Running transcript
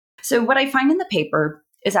So what I find in the paper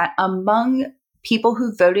is that among people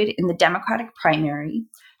who voted in the Democratic primary,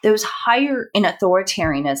 those higher in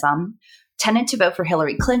authoritarianism tended to vote for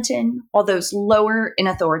Hillary Clinton, while those lower in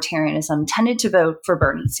authoritarianism tended to vote for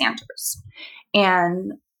Bernie Sanders.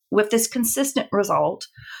 And with this consistent result,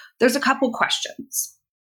 there's a couple questions.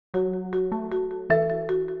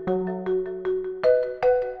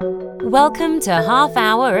 Welcome to Half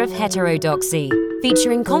Hour of Heterodoxy,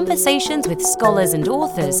 featuring conversations with scholars and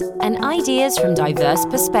authors and ideas from diverse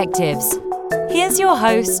perspectives. Here's your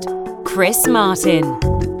host, Chris Martin.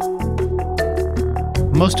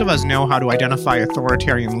 Most of us know how to identify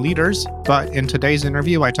authoritarian leaders, but in today's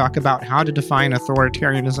interview, I talk about how to define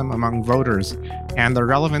authoritarianism among voters and the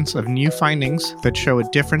relevance of new findings that show a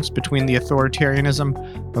difference between the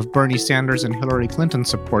authoritarianism of Bernie Sanders and Hillary Clinton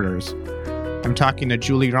supporters. I'm talking to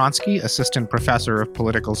Julie Wronski, Assistant Professor of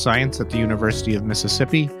Political Science at the University of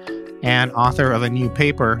Mississippi and author of a new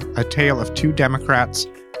paper, A Tale of Two Democrats,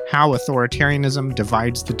 How Authoritarianism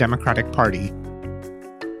Divides the Democratic Party.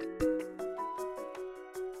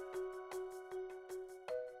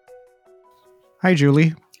 Hi,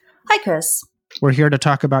 Julie. Hi, Chris. We're here to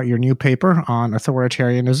talk about your new paper on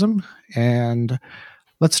authoritarianism, and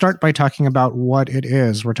let's start by talking about what it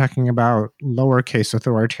is. We're talking about lowercase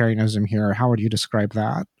authoritarianism here. How would you describe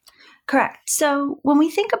that? Correct. So when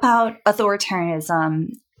we think about authoritarianism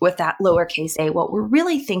with that lowercase a, what we're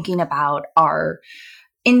really thinking about are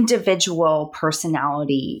individual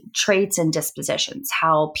personality traits and dispositions,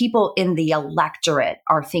 how people in the electorate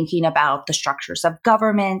are thinking about the structures of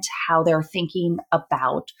government, how they're thinking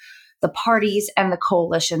about the parties and the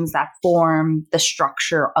coalitions that form the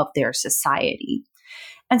structure of their society.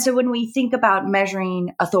 And so when we think about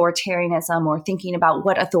measuring authoritarianism or thinking about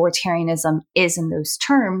what authoritarianism is in those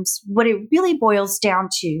terms, what it really boils down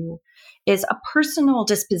to is a personal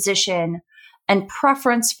disposition and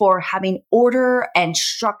preference for having order and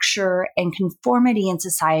structure and conformity in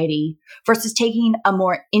society versus taking a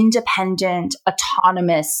more independent,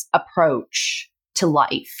 autonomous approach to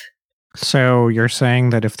life. So you're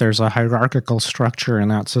saying that if there's a hierarchical structure in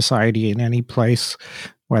that society in any place,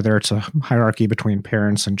 whether it's a hierarchy between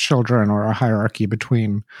parents and children or a hierarchy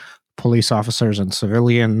between police officers and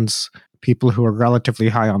civilians, people who are relatively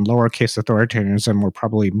high on lowercase authoritarianism were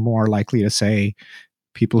probably more likely to say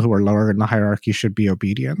people who are lower in the hierarchy should be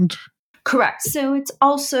obedient. Correct. So it's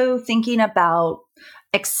also thinking about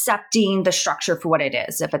accepting the structure for what it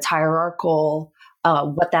is. If it's hierarchical,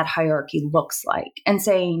 what that hierarchy looks like, and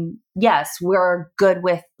saying, yes, we're good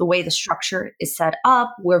with the way the structure is set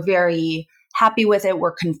up. We're very happy with it.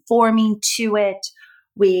 We're conforming to it.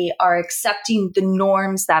 We are accepting the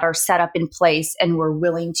norms that are set up in place, and we're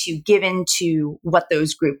willing to give into what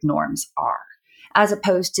those group norms are, as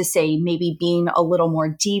opposed to, say, maybe being a little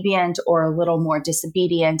more deviant or a little more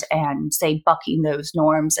disobedient and, say, bucking those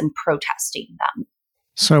norms and protesting them.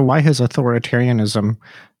 So why has authoritarianism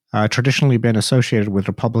traditionally been associated with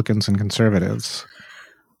Republicans and conservatives?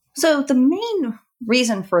 So the main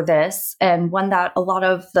reason for this, and one that a lot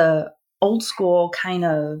of the old school kind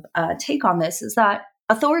of take on this, is that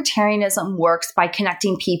authoritarianism works by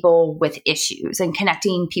connecting people with issues and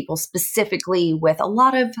connecting people specifically with a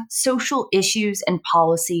lot of social issues and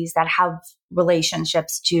policies that have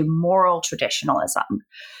relationships to moral traditionalism.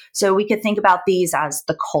 So we could think about these as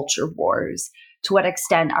the culture wars. To what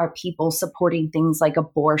extent are people supporting things like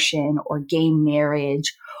abortion or gay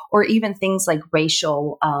marriage, or even things like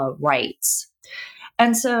racial rights?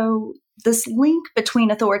 And so this link between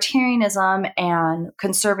authoritarianism and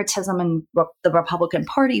conservatism and the Republican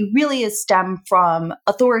Party really is stemmed from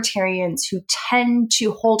authoritarians who tend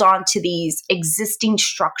to hold on to these existing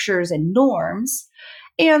structures and norms.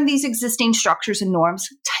 And these existing structures and norms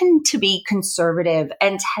tend to be conservative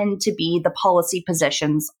and tend to be the policy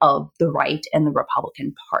positions of the right and the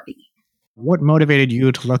Republican Party. What motivated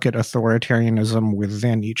you to look at authoritarianism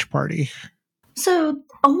within each party? So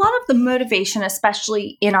a lot of the motivation,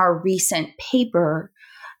 especially in our recent paper,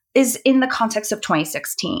 is in the context of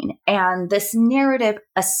 2016. And this narrative,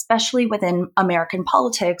 especially within American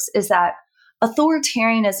politics, is that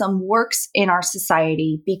authoritarianism works in our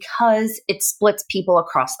society because it splits people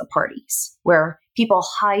across the parties, where people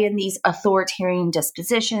high in these authoritarian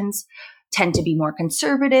dispositions tend to be more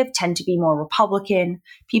conservative, tend to be more Republican.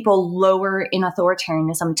 People lower in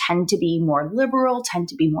authoritarianism tend to be more liberal, tend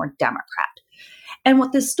to be more Democrat. And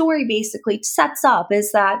what this story basically sets up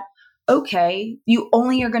is that, okay, you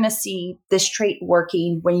only are going to see this trait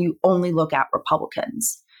working when you only look at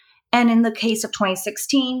Republicans. And in the case of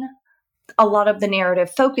 2016, a lot of the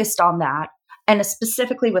narrative focused on that, and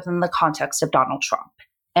specifically within the context of Donald Trump.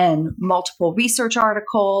 And multiple research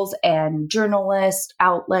articles and journalist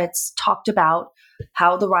outlets talked about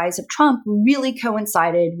how the rise of Trump really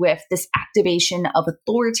coincided with this activation of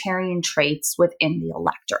authoritarian traits within the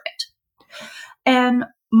electorate. And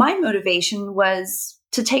my motivation was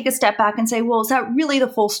to take a step back and say, well, is that really the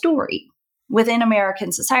full story? Within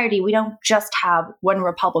American society, we don't just have one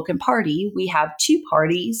Republican Party, we have two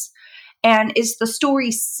parties. And is the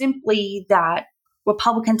story simply that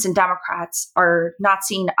Republicans and Democrats are not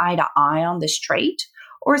seeing eye to eye on this trait?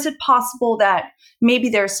 Or is it possible that maybe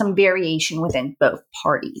there's some variation within both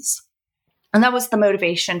parties? And that was the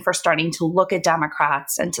motivation for starting to look at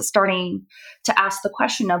Democrats and to starting to ask the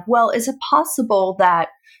question of, well, is it possible that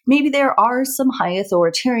maybe there are some high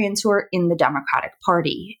authoritarians who are in the Democratic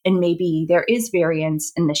Party, and maybe there is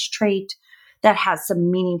variance in this trait that has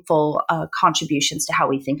some meaningful contributions to how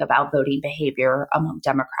we think about voting behavior among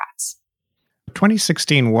Democrats?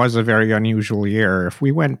 2016 was a very unusual year. If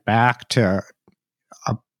we went back to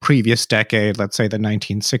a previous decade, let's say the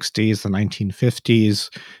 1960s, the 1950s,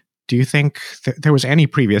 do you think there was any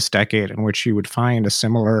previous decade in which you would find a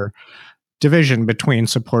similar division between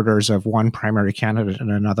supporters of one primary candidate and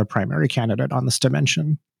another primary candidate on this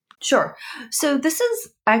dimension? Sure. So this is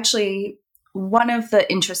actually one of the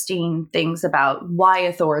interesting things about why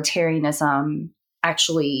authoritarianism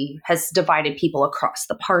actually has divided people across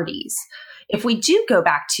the parties. If we do go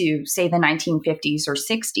back to, say, the 1950s or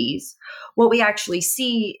 60s, what we actually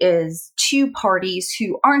see is two parties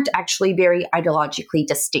who aren't actually very ideologically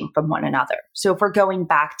distinct from one another. So if we're going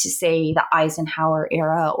back to, say, the Eisenhower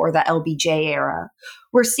era or the LBJ era,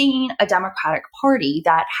 we're seeing a Democratic Party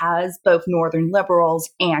that has both Northern liberals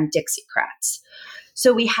and Dixiecrats.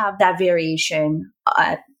 So we have that variation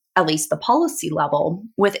at least the policy level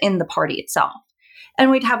within the party itself. And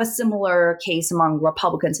we'd have a similar case among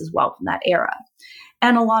Republicans as well from that era.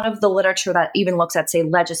 And a lot of the literature that even looks at, say,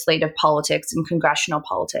 legislative politics and congressional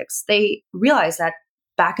politics, they realize that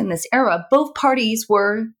back in this era, both parties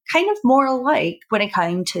were kind of more alike when it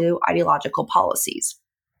came to ideological policies.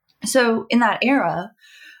 So in that era,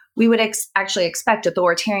 we would actually expect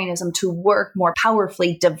authoritarianism to work more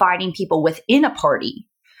powerfully dividing people within a party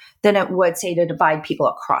than it would, say, to divide people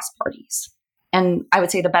across parties. And I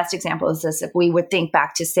would say the best example is this. If we would think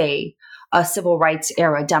back to, say, a civil rights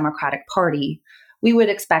era Democratic Party, we would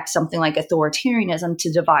expect something like authoritarianism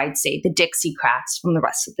to divide, say, the Dixiecrats from the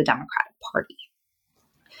rest of the Democratic Party.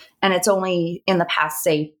 And it's only in the past,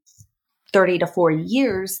 say, 30 to 40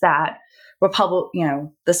 years that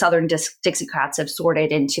the Southern Dixiecrats have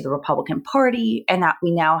sorted into the Republican Party, and that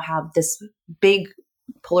we now have this big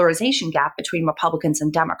polarization gap between Republicans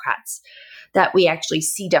and Democrats, that we actually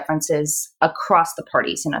see differences across the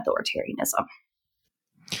parties in authoritarianism.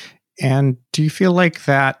 And do you feel like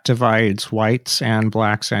that divides whites and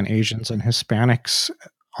blacks and Asians and Hispanics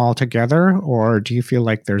altogether, or do you feel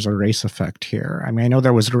like there's a race effect here? I mean, I know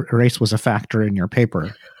race was a factor in your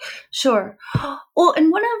paper. Sure. Well,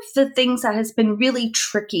 and one of the things that has been really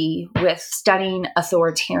tricky with studying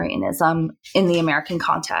authoritarianism in the American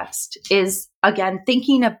context is, again,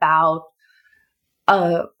 thinking about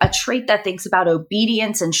a trait that thinks about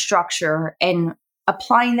obedience and structure and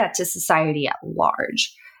applying that to society at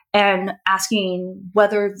large, and asking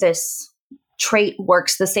whether this trait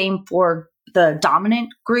works the same for the dominant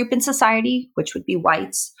group in society, which would be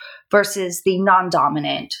whites, versus the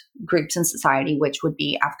non-dominant groups in society, which would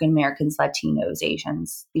be African Americans, Latinos,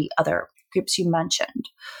 Asians, the other groups you mentioned.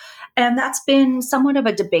 And that's been somewhat of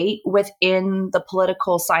a debate within the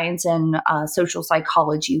political science and social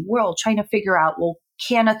psychology world, trying to figure out, well,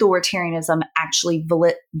 can authoritarianism actually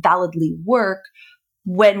validly work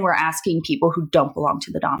when we're asking people who don't belong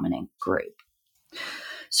to the dominant group?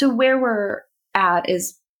 So where we're at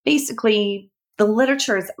is basically the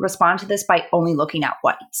literatures respond to this by only looking at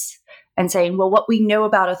whites and saying, well, what we know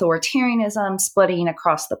about authoritarianism splitting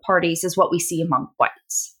across the parties is what we see among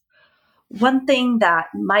whites. One thing that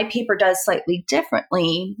my paper does slightly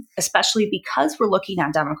differently, especially because we're looking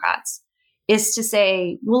at Democrats, is to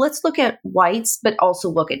say, well, let's look at whites, but also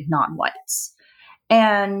look at non-whites.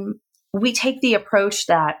 And we take the approach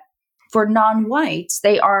that for non-whites,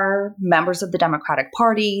 they are members of the Democratic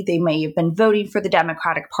Party. They may have been voting for the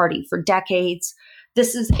Democratic Party for decades.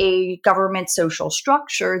 This is a government social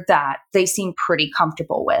structure that they seem pretty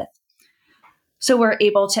comfortable with. So we're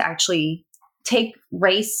able to actually take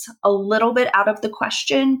race a little bit out of the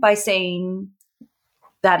question by saying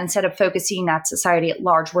that instead of focusing at society at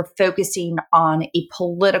large, we're focusing on a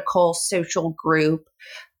political social group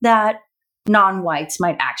that non-whites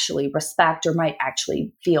might actually respect or might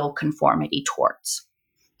actually feel conformity towards.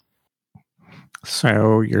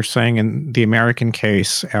 So you're saying in the American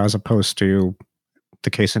case, as opposed to the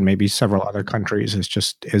case in maybe several other countries,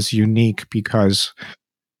 is unique because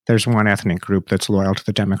there's one ethnic group that's loyal to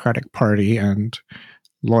the Democratic Party, and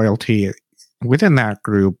loyalty within that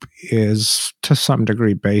group is to some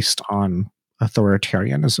degree based on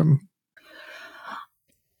authoritarianism.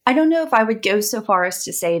 I don't know if I would go so far as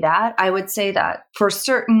to say that. I would say that for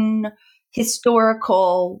certain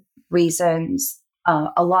historical reasons,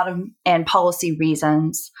 and policy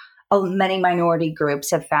reasons, many minority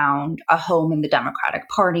groups have found a home in the Democratic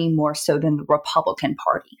Party more so than the Republican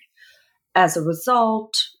Party. As a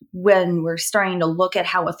result, when we're starting to look at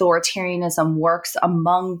how authoritarianism works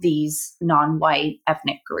among these non-white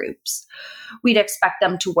ethnic groups, we'd expect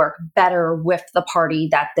them to work better with the party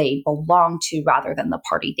that they belong to rather than the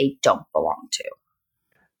party they don't belong to.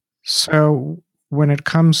 So when it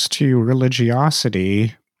comes to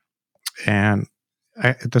religiosity, and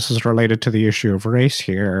this is related to the issue of race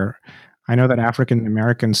here, I know that African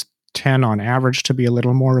Americans tend on average to be a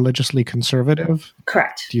little more religiously conservative.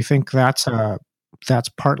 Correct. Do you think that's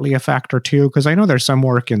partly a factor too? Because I know there's some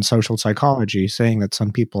work in social psychology saying that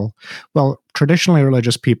some people, traditionally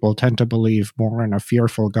religious people tend to believe more in a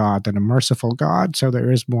fearful God than a merciful God. So there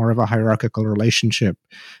is more of a hierarchical relationship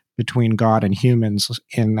between God and humans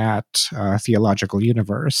in that theological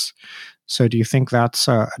universe. So do you think that's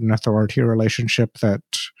an authority relationship that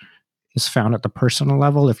is found at the personal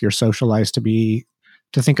level if you're socialized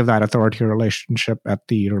to think of that authority relationship at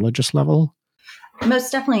the religious level?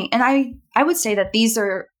 Most definitely. And I would say that these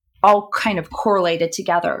are all kind of correlated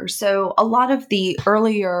together. So a lot of the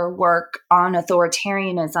earlier work on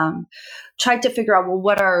authoritarianism tried to figure out,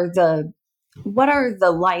 what are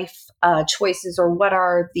the life choices, or what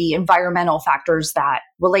are the environmental factors that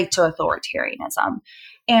relate to authoritarianism?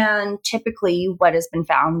 And typically what has been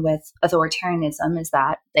found with authoritarianism is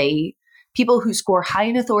that people who score high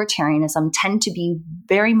in authoritarianism tend to be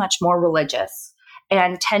very much more religious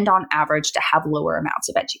and tend on average to have lower amounts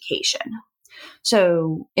of education.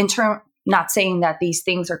 So not saying that these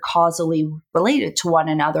things are causally related to one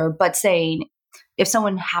another, but saying if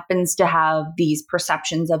someone happens to have these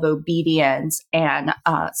perceptions of obedience and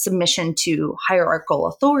submission to hierarchical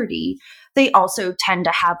authority, they also tend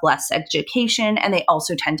to have less education, and they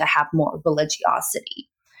also tend to have more religiosity.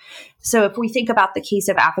 So if we think about the case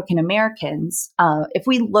of African Americans, if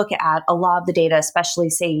we look at a lot of the data, especially,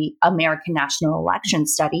 say, American National Election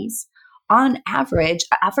Studies, on average,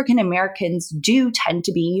 African Americans do tend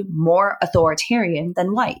to be more authoritarian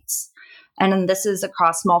than whites. And this is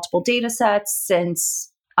across multiple data sets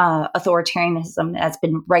since authoritarianism has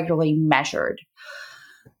been regularly measured.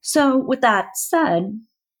 So with that said,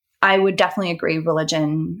 I would definitely agree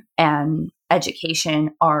religion and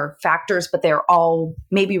education are factors, but they're all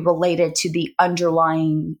maybe related to the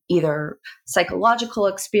underlying either psychological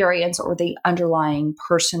experience or the underlying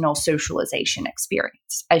personal socialization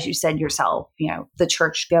experience. As you said yourself, the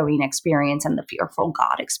church going experience and the fearful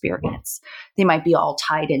God experience, they might be all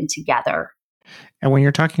tied in together. And when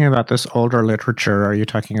you're talking about this older literature, are you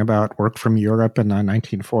talking about work from Europe in the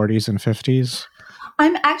 1940s and 50s?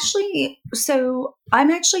 I'm actually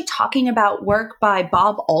talking about work by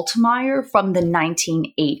Bob Altemeyer from the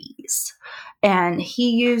 1980s. And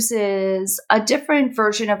he uses a different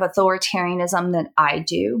version of authoritarianism than I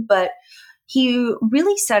do, but he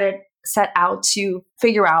really set out to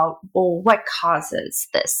figure out, what causes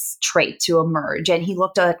this trait to emerge? And he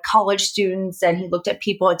looked at college students, and he looked at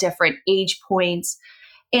people at different age points.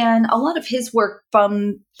 And a lot of his work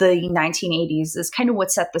from the 1980s is kind of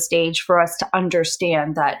what set the stage for us to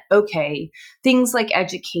understand that, okay, things like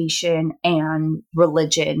education and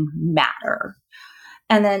religion matter.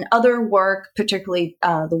 And then other work, particularly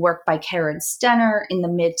the work by Karen Stenner in the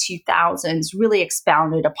mid-2000s, really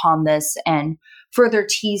expounded upon this and further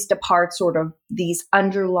teased apart sort of these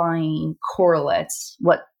underlying correlates,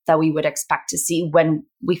 that we would expect to see when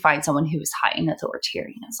we find someone who is high in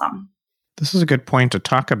authoritarianism. This is a good point to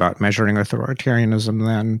talk about measuring authoritarianism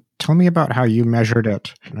then. Tell me about how you measured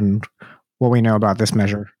it and what we know about this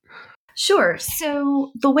measure. Sure.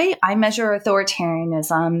 So the way I measure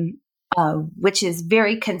authoritarianism, which is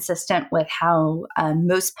very consistent with how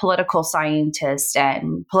most political scientists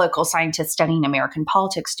and political scientists studying American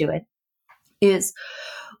politics do it, is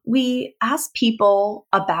we ask people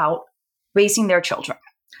about raising their children.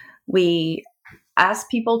 We ask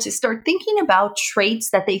people to start thinking about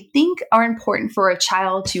traits that they think are important for a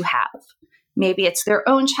child to have. Maybe it's their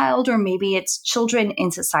own child, or maybe it's children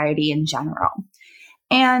in society in general.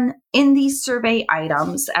 And in these survey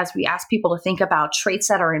items, as we ask people to think about traits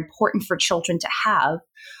that are important for children to have,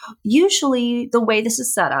 usually the way this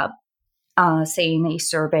is set up, say in a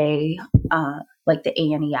survey like the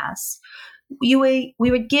ANES, we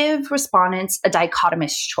would give respondents a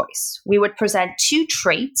dichotomous choice. We would present two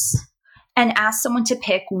traits and ask someone to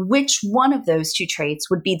pick which one of those two traits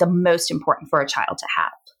would be the most important for a child to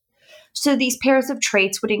have. So these pairs of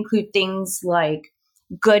traits would include things like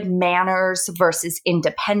good manners versus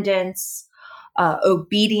independence,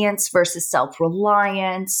 obedience versus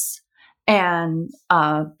self-reliance, and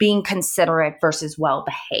being considerate versus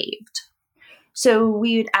well-behaved. So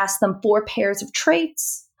we would ask them 4 pairs of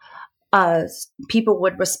traits. People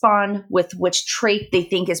would respond with which trait they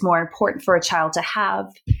think is more important for a child to have.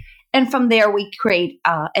 And from there, we create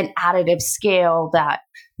an additive scale that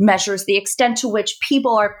measures the extent to which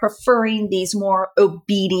people are preferring these more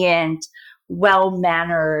obedient,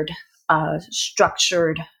 well-mannered,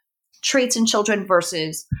 structured traits in children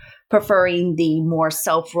versus preferring the more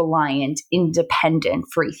self-reliant, independent,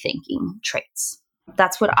 free-thinking traits.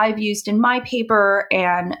 That's what I've used in my paper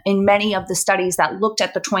and in many of the studies that looked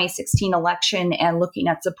at the 2016 election and looking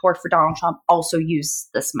at support for Donald Trump also use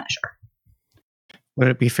this measure. Would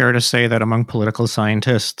it be fair to say that among political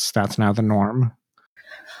scientists, that's now the norm?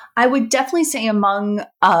 I would definitely say among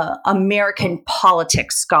American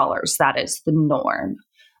politics scholars, that is the norm.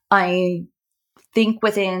 I think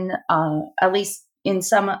within, at least in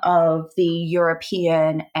some of the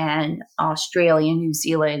European and Australian, New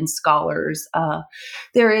Zealand scholars,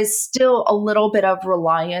 there is still a little bit of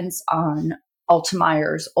reliance on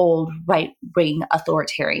Altemeyer's old right-wing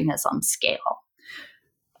authoritarianism scale.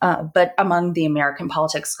 But among the American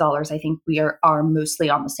politics scholars, I think we are mostly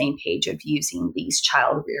on the same page of using these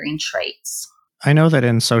child-rearing traits. I know that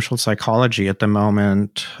in social psychology at the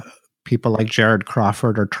moment, people like Jared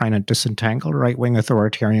Crawford are trying to disentangle right-wing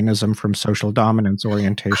authoritarianism from social dominance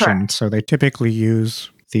orientation. Correct. So they typically use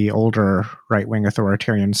the older right-wing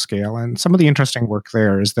authoritarian scale. And some of the interesting work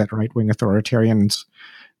there is that right-wing authoritarians,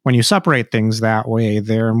 when you separate things that way,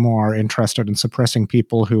 they're more interested in suppressing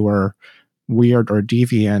people who are weird or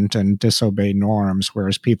deviant and disobey norms,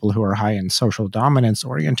 whereas people who are high in social dominance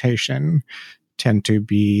orientation tend to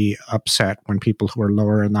be upset when people who are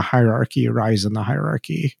lower in the hierarchy rise in the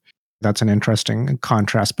hierarchy. That's an interesting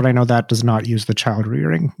contrast, but I know that does not use the child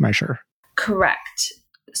rearing measure. Correct.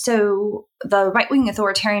 So the right-wing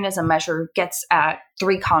authoritarianism measure gets at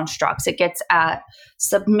 3 constructs. It gets at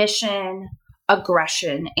submission,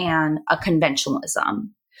 aggression, and a conventionalism.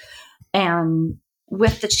 And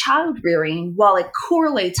with the child rearing, while it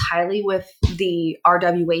correlates highly with the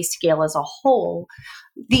RWA scale as a whole,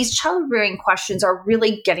 these child rearing questions are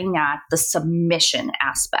really getting at the submission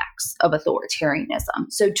aspects of authoritarianism.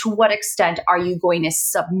 So to what extent are you going to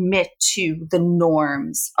submit to the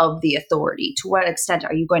norms of the authority? To what extent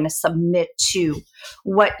are you going to submit to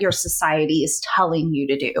what your society is telling you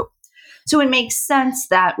to do? So it makes sense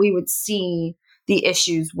that we would see the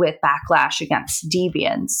issues with backlash against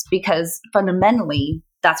deviance, because fundamentally,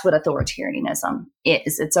 that's what authoritarianism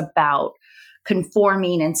is. It's about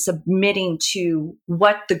conforming and submitting to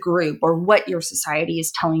what the group or what your society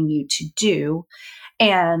is telling you to do.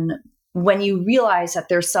 And when you realize that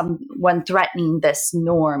there's someone threatening this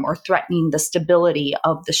norm or threatening the stability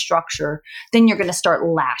of the structure, then you're going to start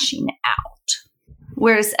lashing out.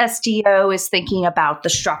 Whereas SDO is thinking about the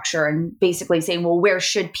structure and basically saying, well, where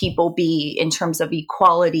should people be in terms of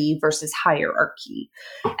equality versus hierarchy?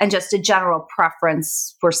 And just a general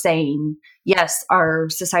preference for saying, yes, our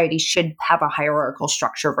society should have a hierarchical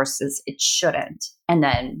structure versus it shouldn't. And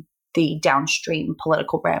then the downstream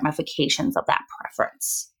political ramifications of that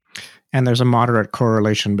preference. And there's a moderate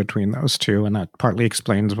correlation between those two, and that partly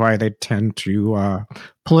explains why they tend to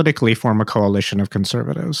politically form a coalition of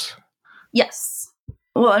conservatives. Yes.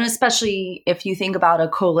 Well, and especially if you think about a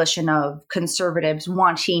coalition of conservatives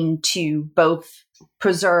wanting to both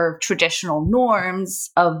preserve traditional norms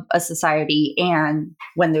of a society and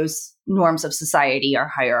when those norms of society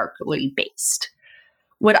are hierarchically based.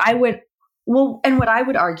 What I would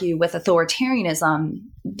argue with authoritarianism,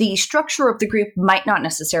 the structure of the group might not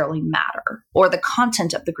necessarily matter, or the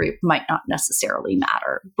content of the group might not necessarily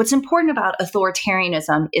matter. What's important about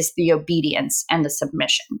authoritarianism is the obedience and the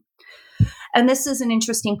submission. And this is an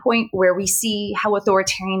interesting point where we see how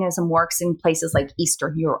authoritarianism works in places like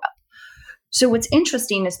Eastern Europe. So what's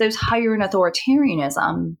interesting is those higher in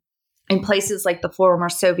authoritarianism in places like the former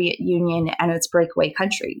Soviet Union and its breakaway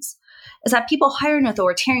countries is that people higher in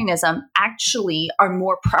authoritarianism actually are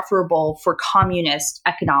more preferable for communist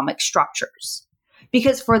economic structures.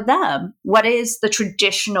 Because for them, what is the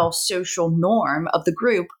traditional social norm of the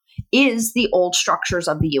group is the old structures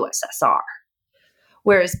of the USSR.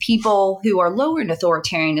 Whereas people who are lower in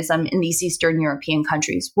authoritarianism in these Eastern European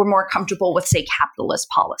countries were more comfortable with, say, capitalist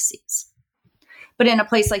policies. But in a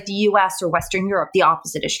place like the US or Western Europe, the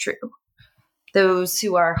opposite is true. Those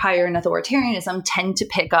who are higher in authoritarianism tend to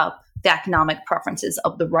pick up the economic preferences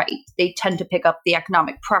of the right. They tend to pick up the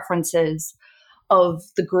economic preferences of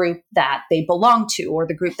the group that they belong to or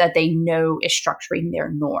the group that they know is structuring their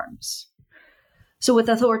norms. So with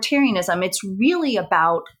authoritarianism, it's really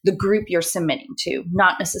about the group you're submitting to,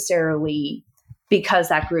 not necessarily because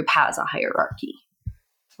that group has a hierarchy.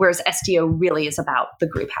 Whereas SDO really is about the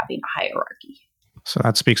group having a hierarchy. So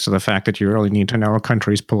that speaks to the fact that you really need to know a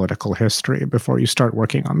country's political history before you start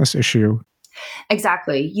working on this issue.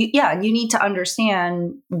 Exactly. You need to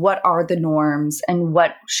understand what are the norms and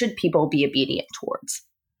what should people be obedient towards.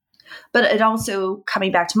 But it also,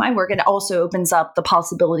 coming back to my work, it also opens up the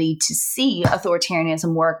possibility to see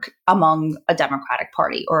authoritarianism work among a Democratic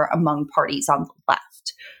Party or among parties on the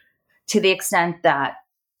left, to the extent that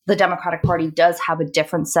the Democratic Party does have a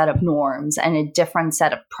different set of norms and a different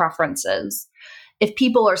set of preferences. If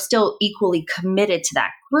people are still equally committed to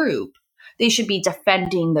that group, they should be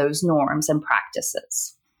defending those norms and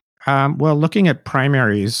practices. Well, looking at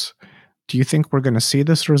primaries, do you think we're going to see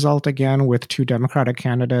this result again with two Democratic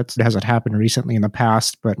candidates? Has it happened recently in the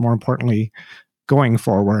past? But more importantly, going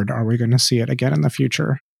forward, are we going to see it again in the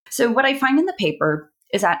future? So what I find in the paper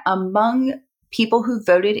is that among people who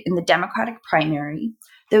voted in the Democratic primary,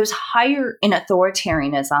 those higher in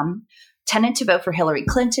authoritarianism tended to vote for Hillary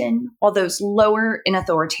Clinton, while those lower in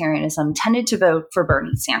authoritarianism tended to vote for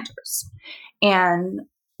Bernie Sanders. And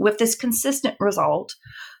with this consistent result,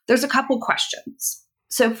 there's a couple questions.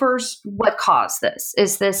 So first, what caused this?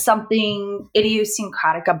 Is this something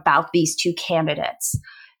idiosyncratic about these two candidates?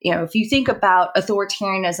 If you think about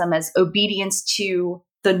authoritarianism as obedience to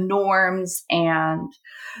the norms and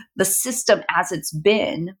the system as it's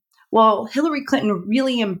been, well, Hillary Clinton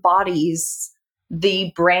really embodies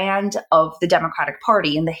the brand of the Democratic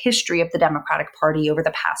Party and the history of the Democratic Party over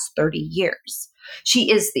the past 30 years.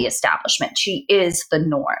 She is the establishment. She is the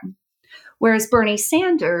norm. Whereas Bernie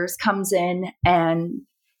Sanders comes in and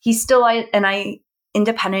he's still an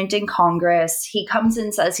independent in Congress. He comes in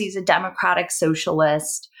and says he's a democratic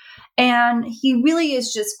socialist. And he really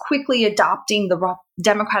is just quickly adopting the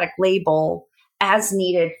Democratic label as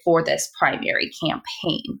needed for this primary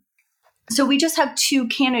campaign. So we just have two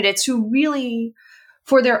candidates who really,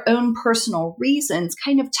 for their own personal reasons,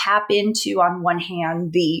 kind of tap into, on one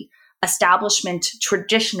hand, the establishment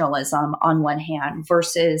traditionalism on one hand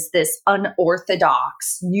versus this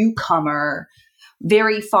unorthodox newcomer,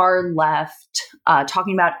 very far left,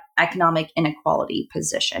 talking about economic inequality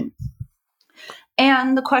position.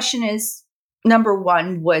 And the question is, number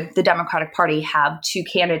one, would the Democratic Party have two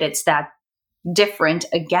candidates that different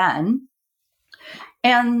again?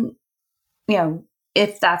 And,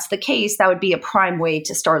 if that's the case, that would be a prime way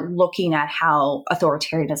to start looking at how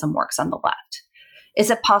authoritarianism works on the left. Is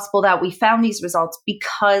it possible that we found these results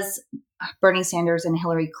because Bernie Sanders and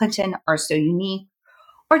Hillary Clinton are so unique?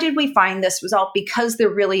 Or did we find this result because there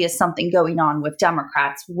really is something going on with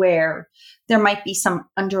Democrats where there might be some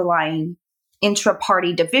underlying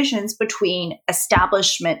intra-party divisions between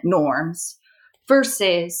establishment norms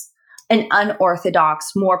versus an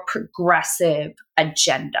unorthodox, more progressive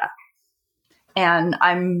agenda?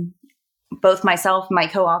 And both myself and my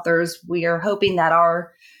co-authors, we are hoping that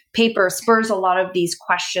our paper spurs a lot of these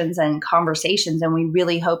questions and conversations, and we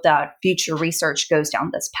really hope that future research goes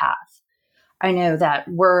down this path. I know that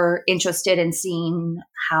we're interested in seeing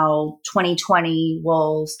how 2020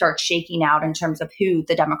 will start shaking out in terms of who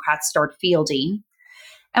the Democrats start fielding.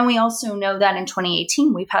 And we also know that in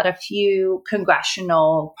 2018, we've had a few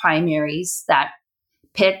congressional primaries that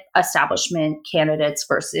pit establishment candidates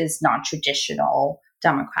versus non-traditional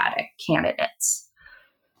Democratic candidates.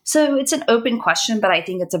 So it's an open question, but I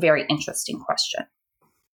think it's a very interesting question.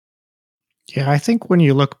 Yeah, I think when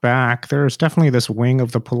you look back, there's definitely this wing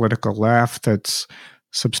of the political left that's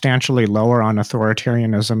substantially lower on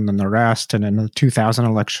authoritarianism than the rest. And in the 2000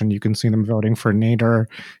 election, you can see them voting for Nader.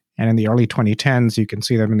 And in the early 2010s, you can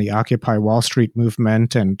see them in the Occupy Wall Street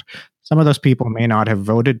movement. And some of those people may not have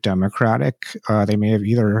voted Democratic. They may have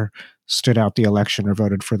either stood out the election or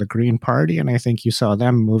voted for the Green Party. And I think you saw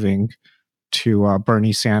them moving to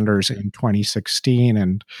Bernie Sanders in 2016.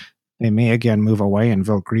 And they may again move away and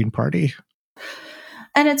vote Green Party.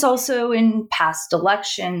 And it's also in past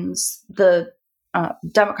elections, the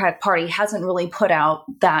Democratic Party hasn't really put out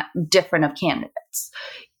that different of candidates.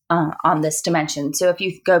 on this dimension. So if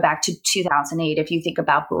you go back to 2008, if you think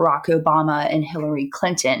about Barack Obama and Hillary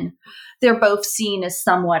Clinton, they're both seen as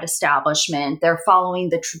somewhat establishment. They're following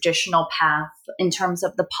the traditional path in terms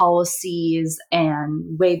of the policies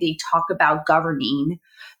and way they talk about governing.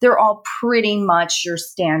 They're all pretty much your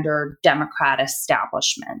standard Democrat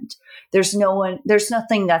establishment. There's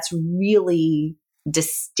nothing that's really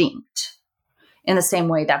distinct in the same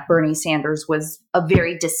way that Bernie Sanders was a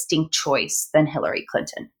very distinct choice than Hillary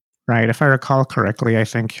Clinton. Right. If I recall correctly, I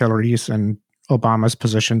think Hillary's and Obama's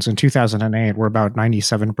positions in 2008 were about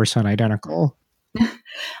 97% identical.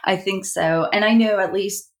 I think so. And I know at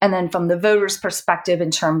least, and then from the voters' perspective,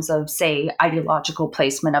 in terms of, say, ideological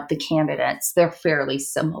placement of the candidates, they're fairly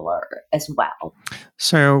similar as well.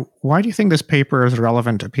 So why do you think this paper is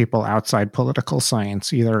relevant to people outside political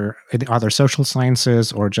science, either in other social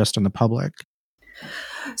sciences or just in the public?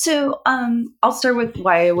 So I'll start with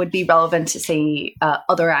why it would be relevant to, say,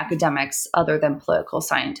 other academics other than political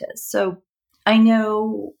scientists. So I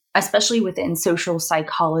know, especially within social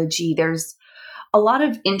psychology, there's a lot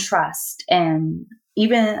of interest and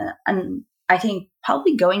I think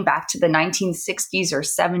probably going back to the 1960s or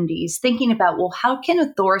 70s, thinking about, well, how can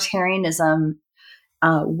authoritarianism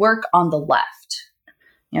work on the left?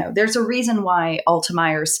 You know, there's a reason why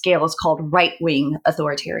Altemeyer's scale is called right-wing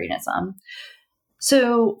authoritarianism.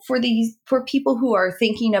 So for people who are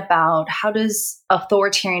thinking about how does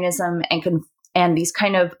authoritarianism and these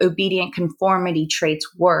kind of obedient conformity traits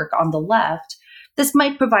work on the left, this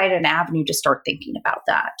might provide an avenue to start thinking about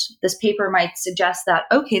that. This paper might suggest that,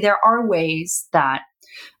 okay, there are ways that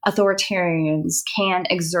authoritarians can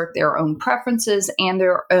exert their own preferences and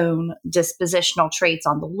their own dispositional traits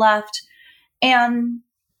on the left. And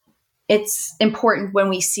it's important when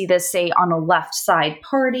we see this, say, on a left side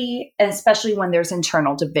party, and especially when there's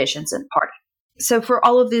internal divisions in party. So for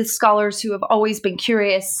all of these scholars who have always been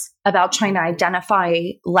curious about trying to identify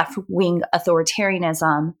left-wing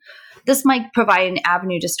authoritarianism, this might provide an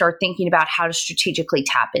avenue to start thinking about how to strategically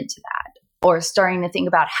tap into that, or starting to think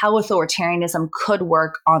about how authoritarianism could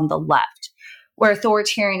work on the left, where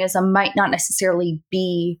authoritarianism might not necessarily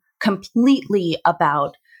be completely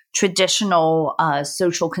about traditional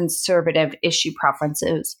social conservative issue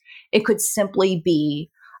preferences. It could simply be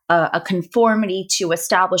a conformity to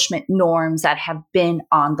establishment norms that have been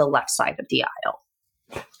on the left side of the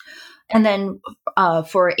aisle. And then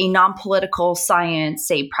for a non-political science,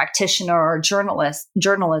 say practitioner or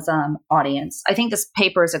journalism audience, I think this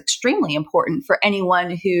paper is extremely important for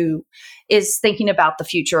anyone who is thinking about the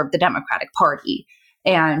future of the Democratic Party.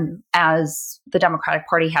 And as the Democratic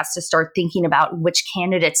Party has to start thinking about which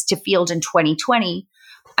candidates to field in 2020,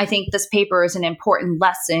 I think this paper is an important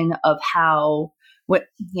lesson of how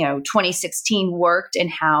 2016 worked, and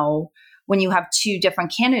how when you have two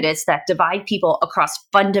different candidates that divide people across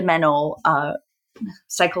fundamental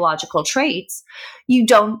psychological traits, you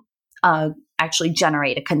don't actually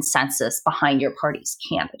generate a consensus behind your party's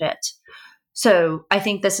candidate. So I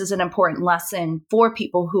think this is an important lesson for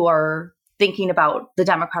people who are thinking about the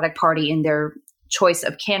Democratic Party and their choice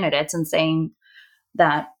of candidates, and saying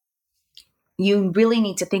that you really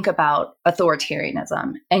need to think about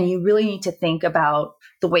authoritarianism, and you really need to think about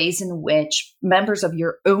the ways in which members of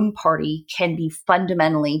your own party can be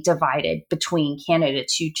fundamentally divided between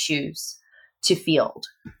candidates you choose to field.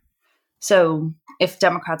 So if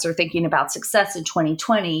Democrats are thinking about success in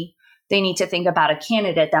 2020, they need to think about a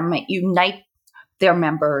candidate that might unite their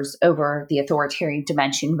members over the authoritarian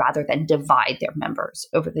dimension rather than divide their members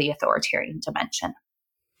over the authoritarian dimension.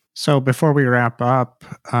 So before we wrap up,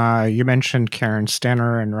 you mentioned Karen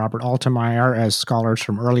Stenner and Robert Altemeyer as scholars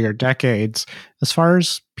from earlier decades. As far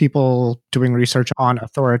as people doing research on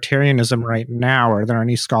authoritarianism right now, are there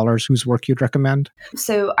any scholars whose work you'd recommend?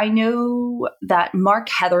 So I know that Mark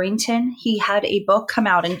Hetherington, he had a book come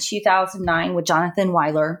out in 2009 with Jonathan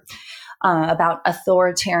Weiler about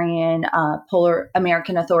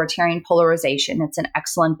American authoritarian polarization. It's an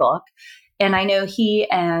excellent book. And I know he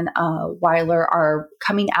and Weiler are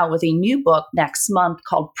coming out with a new book next month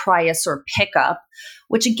called Prius or Pickup,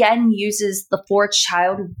 which again uses the 4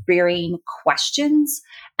 child-rearing questions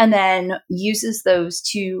and then uses those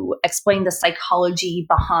to explain the psychology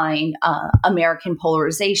behind American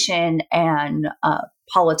polarization and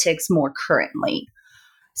politics more currently.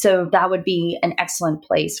 So that would be an excellent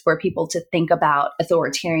place for people to think about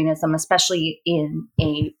authoritarianism, especially in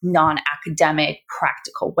a non-academic,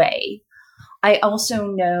 practical way. I also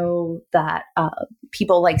know that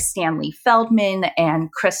people like Stanley Feldman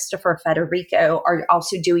and Christopher Federico are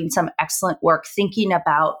also doing some excellent work thinking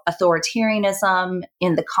about authoritarianism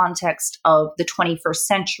in the context of the 21st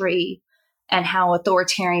century and how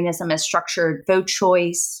authoritarianism is structured vote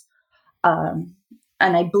choice. And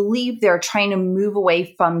I believe they're trying to move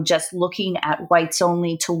away from just looking at whites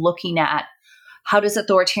only to looking at how does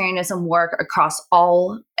authoritarianism work across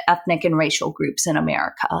all ethnic and racial groups in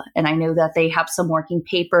America. And I know that they have some working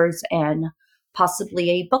papers and possibly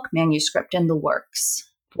a book manuscript in the works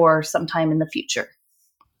for some time in the future.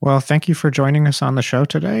 Well, thank you for joining us on the show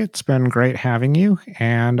today. It's been great having you,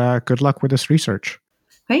 and good luck with this research.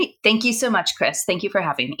 Great. Thank you so much, Chris. Thank you for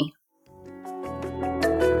having me.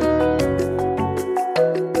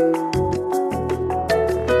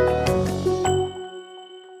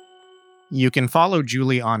 You can follow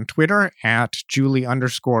Julie on Twitter at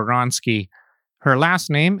Julie_Wronski. Her last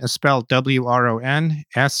name is spelled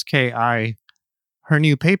Wronski. Her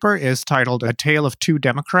new paper is titled A Tale of Two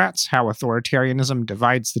Democrats, How Authoritarianism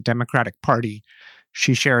Divides the Democratic Party.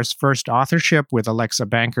 She shares first authorship with Alexa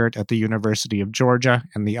Bankert at the University of Georgia,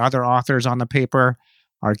 and the other authors on the paper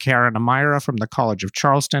are Karen Amira from the College of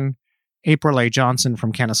Charleston, April A. Johnson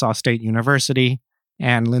from Kennesaw State University,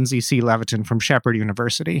 and Lindsay C. Levitin from Shepherd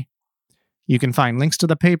University. You can find links to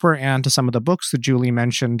the paper and to some of the books that Julie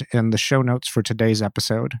mentioned in the show notes for today's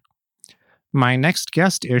episode. My next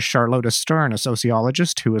guest is Charlotta Stern, a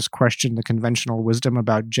sociologist who has questioned the conventional wisdom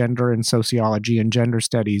about gender in sociology and gender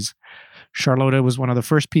studies. Charlotta was one of the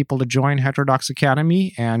first people to join Heterodox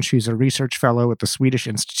Academy, and she's a research fellow at the Swedish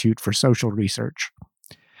Institute for Social Research.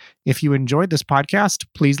 If you enjoyed this podcast,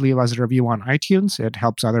 please leave us a review on iTunes. It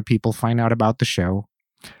helps other people find out about the show.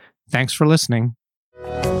 Thanks for listening.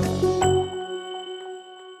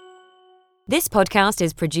 This podcast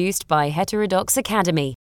is produced by Heterodox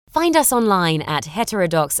Academy. Find us online at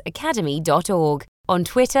heterodoxacademy.org, on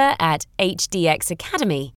Twitter at HDX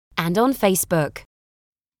Academy, and on Facebook.